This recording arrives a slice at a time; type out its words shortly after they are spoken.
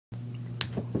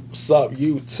What's up,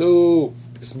 YouTube?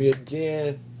 It's me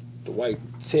again, the White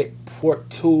Tech Port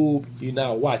Tube. You're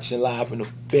now watching live in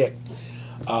effect.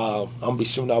 I'm gonna be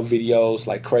shooting out videos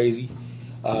like crazy.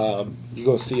 You're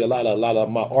gonna see a lot of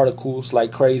my articles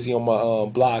like crazy on my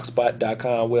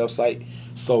blogspot.com website.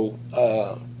 So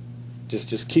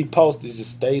just keep posted.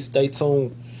 Just stay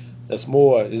tuned. That's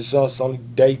more. It's just only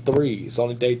day 3. It's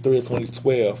only day 3 of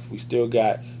 2012. We still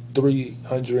got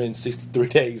 363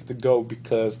 days to go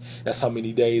because that's how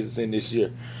many days it's in this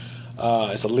year.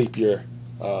 It's a leap year.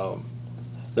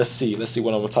 Let's see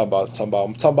what I'm gonna talk about.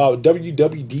 I'm talking about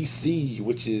WWDC,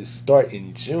 which is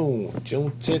starting June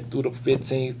 10th through the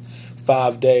 15th,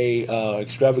 5-day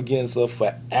extravaganza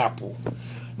for Apple.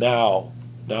 Now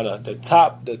the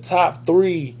top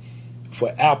 3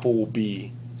 for Apple will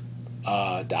be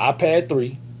the iPad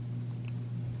 3,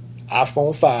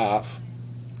 iPhone 5,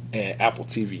 and Apple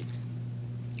TV.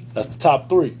 That's the top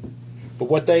 3. But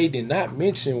what they did not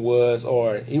mention was,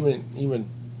 or even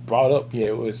brought up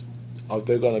yet, was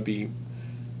they're gonna be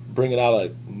bringing out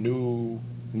a new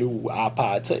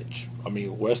iPod Touch. I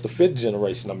mean, where's the 5th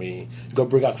generation? I mean, you're gonna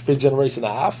bring out the 5th generation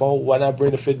of iPhone. Why not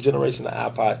bring the 5th generation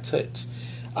of iPod Touch?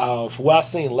 For what I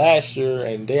seen last year,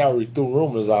 and they already threw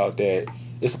rumors out that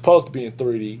it's supposed to be in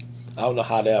 3D. I don't know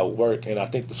how that'll work, and I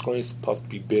think the screen's supposed to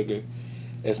be bigger.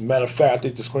 As a matter of fact, I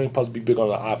think the screen's supposed to be big on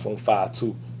the iPhone 5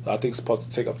 too. I think it's supposed to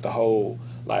take up the whole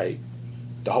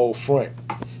front.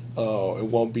 It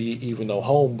won't be even no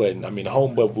home button. I mean, the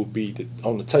home button will be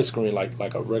on the touch screen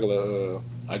like a regular,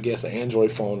 I guess, an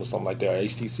Android phone or something like that, or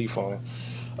HTC phone.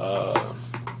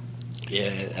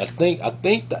 Yeah, I think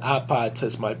the iPod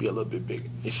Touch might be a little bit bigger.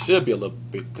 It should be a little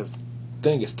bit because the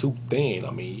thing is too thin.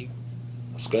 I mean,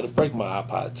 I'm scared to break my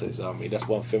iPod Touch. I mean, that's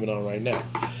what I'm filming on right now.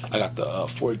 I got the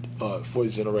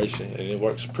fourth generation, and it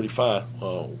works pretty fine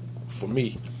for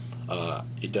me.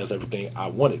 It does everything I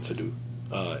want it to do,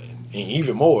 and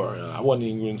even more. I wasn't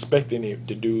even expecting it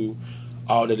to do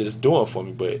all that it's doing for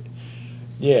me, but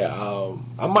yeah,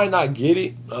 I might not get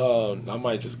it. I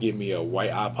might just get me a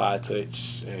white iPod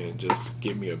Touch and just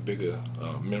give me a bigger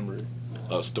memory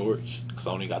storage because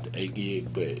I only got the 8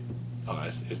 gig, but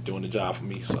it's doing the job for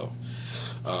me. So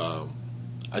I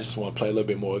just want to play a little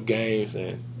bit more games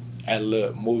and add a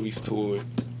little movies to it.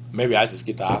 Maybe I just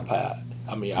get the iPad.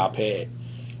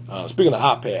 Speaking of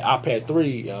iPad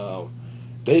 3,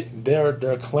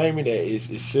 they're claiming that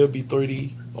it should be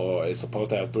 3D, or it's supposed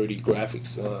to have 3D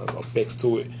graphics effects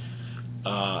to it.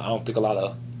 I don't think a lot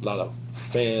of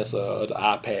fans of the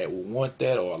iPad would want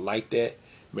that or like that.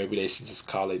 Maybe they should just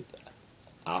call it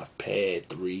iPad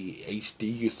 3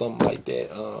 HD or something like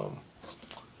that.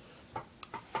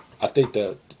 I think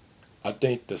the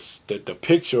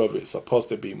picture of it is supposed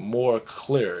to be more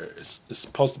clear. It's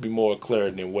supposed to be more clear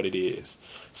than what it is.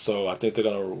 So I think they're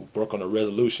gonna work on the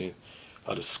resolution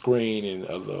of the screen and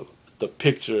of the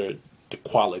picture, the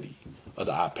quality of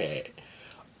the iPad.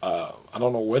 I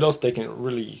don't know what else they can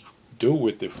really do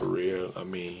with it for real. I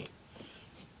mean,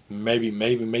 maybe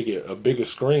make it a bigger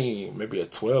screen, maybe a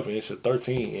 12-inch or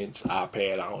 13-inch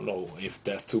iPad. I don't know if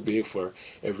that's too big for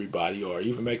everybody, or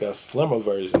even make a slimmer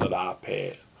version of the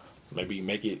iPad. Maybe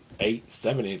make it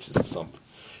 7 inches or something.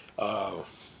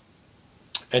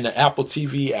 And the Apple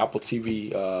TV,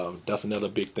 that's another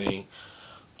big thing.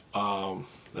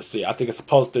 Let's see, I think it's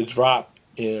supposed to drop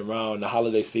in around the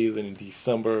holiday season in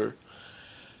December.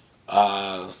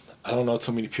 I don't know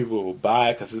too many people will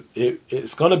buy it because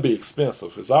it's going to be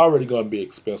expensive. It's already going to be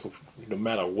expensive no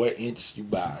matter what inch you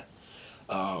buy.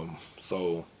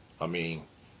 So, I mean,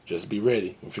 just be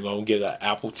ready. If you're going to get an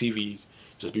Apple TV,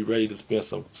 just be ready to spend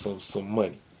some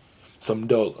money. Some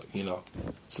dollar,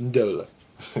 some dollar.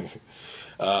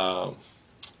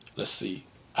 Let's see.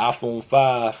 iPhone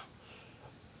 5.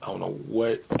 I don't know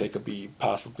what they could be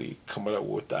possibly coming up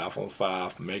with the iPhone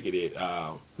 5, making it,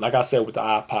 like I said, with the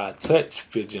iPod Touch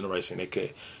 5th generation, they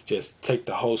could just take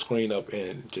the whole screen up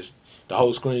and the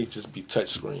whole screen just be touch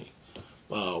screen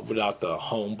without the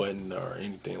home button or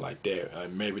anything like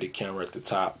that. Maybe the camera at the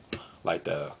top, like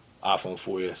the iPhone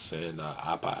 4S and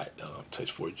iPod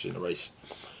Touch 4th generation.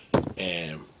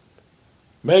 And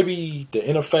maybe the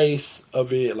interface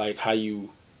of it, like how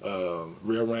you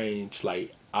rearrange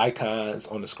like icons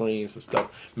on the screens and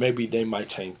stuff, maybe they might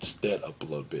change that up a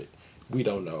little bit. We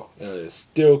don't know. It's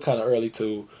still kind of early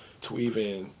to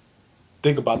even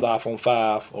think about the iPhone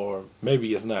 5, or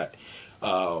maybe it's not.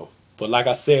 But like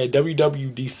I said,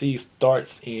 WWDC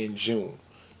starts in June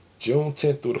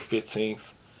 10th through the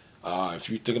 15th. If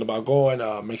you're thinking about going,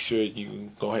 make sure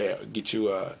you go ahead get you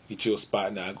a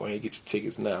spot now. Go ahead and get your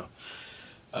tickets now.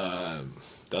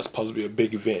 That's supposed to be a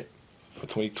big event for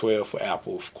 2012 for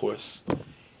Apple, of course.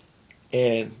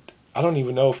 And I don't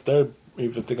even know if they're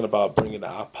even thinking about bringing the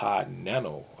iPod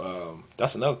Nano.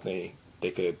 That's another thing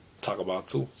they could talk about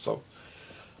too. So,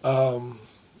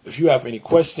 if you have any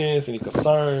questions, any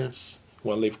concerns, you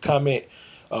want to leave a comment,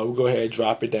 we'll go ahead and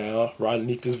drop it down right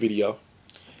underneath this video,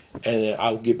 and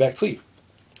I will get back to you.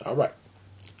 All right.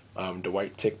 I'm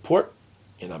Dwight Tech Port,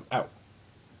 and I'm out.